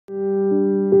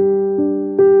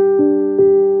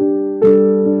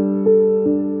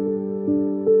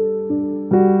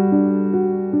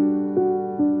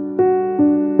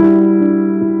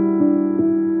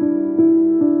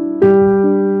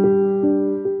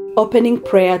Opening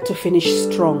prayer to finish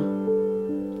strong.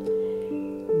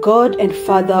 God and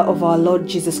Father of our Lord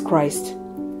Jesus Christ,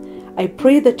 I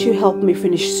pray that you help me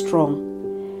finish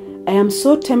strong. I am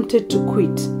so tempted to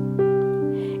quit.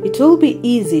 It will be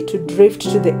easy to drift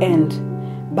to the end,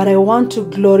 but I want to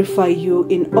glorify you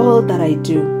in all that I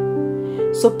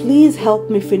do. So please help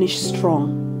me finish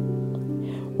strong.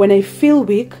 When I feel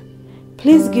weak,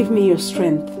 please give me your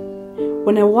strength.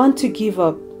 When I want to give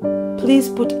up, please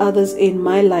put others in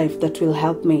my life that will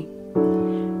help me.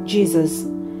 Jesus,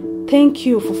 thank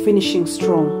you for finishing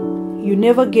strong. You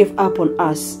never gave up on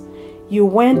us. You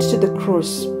went to the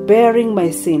cross, bearing my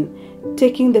sin,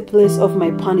 taking the place of my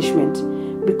punishment,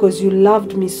 because you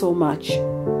loved me so much.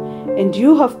 And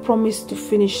you have promised to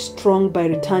finish strong by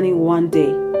returning one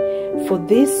day. For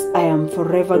this, I am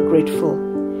forever grateful.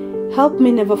 Help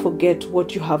me never forget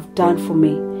what you have done for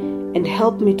me, and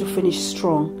help me to finish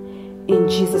strong. In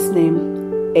Jesus'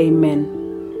 name,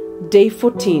 amen. Day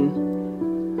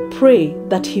 14. Pray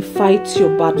that He fights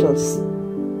your battles.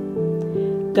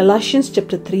 Galatians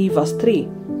chapter 3 verse 3.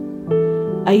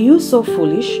 Are you so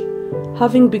foolish?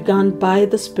 Having begun by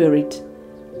the Spirit,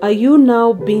 are you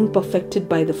now being perfected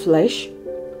by the flesh?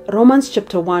 Romans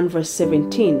chapter 1 verse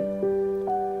 17.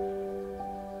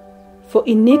 For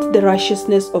in it the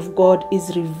righteousness of God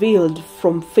is revealed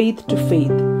from faith to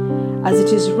faith, as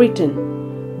it is written,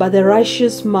 but the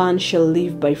righteous man shall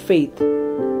live by faith.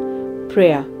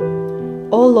 Prayer.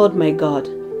 O Lord my God,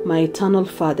 my eternal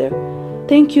Father,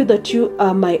 thank you that you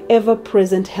are my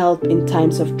ever-present help in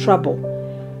times of trouble.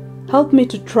 Help me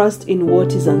to trust in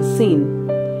what is unseen.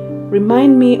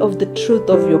 Remind me of the truth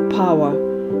of your power,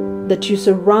 that you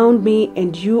surround me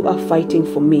and you are fighting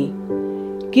for me.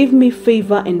 Give me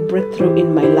favor and breakthrough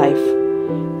in my life.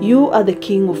 You are the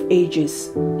King of ages,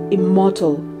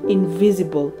 immortal,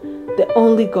 invisible, the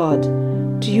only God.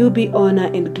 To you be honor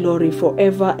and glory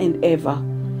forever and ever.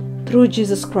 Through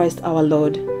Jesus Christ our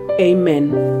Lord.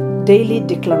 Amen. Daily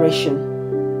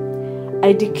Declaration.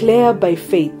 I declare by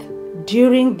faith,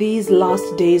 during these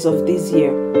last days of this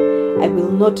year, I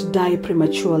will not die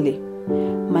prematurely.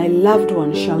 My loved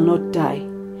ones shall not die.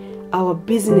 Our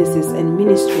businesses and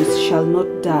ministries shall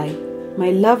not die.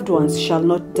 My loved ones shall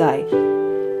not die.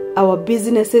 Our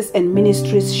businesses and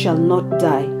ministries shall not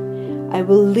die. I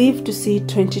will live to see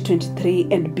 2023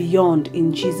 and beyond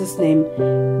in Jesus' name.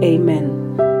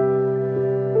 Amen.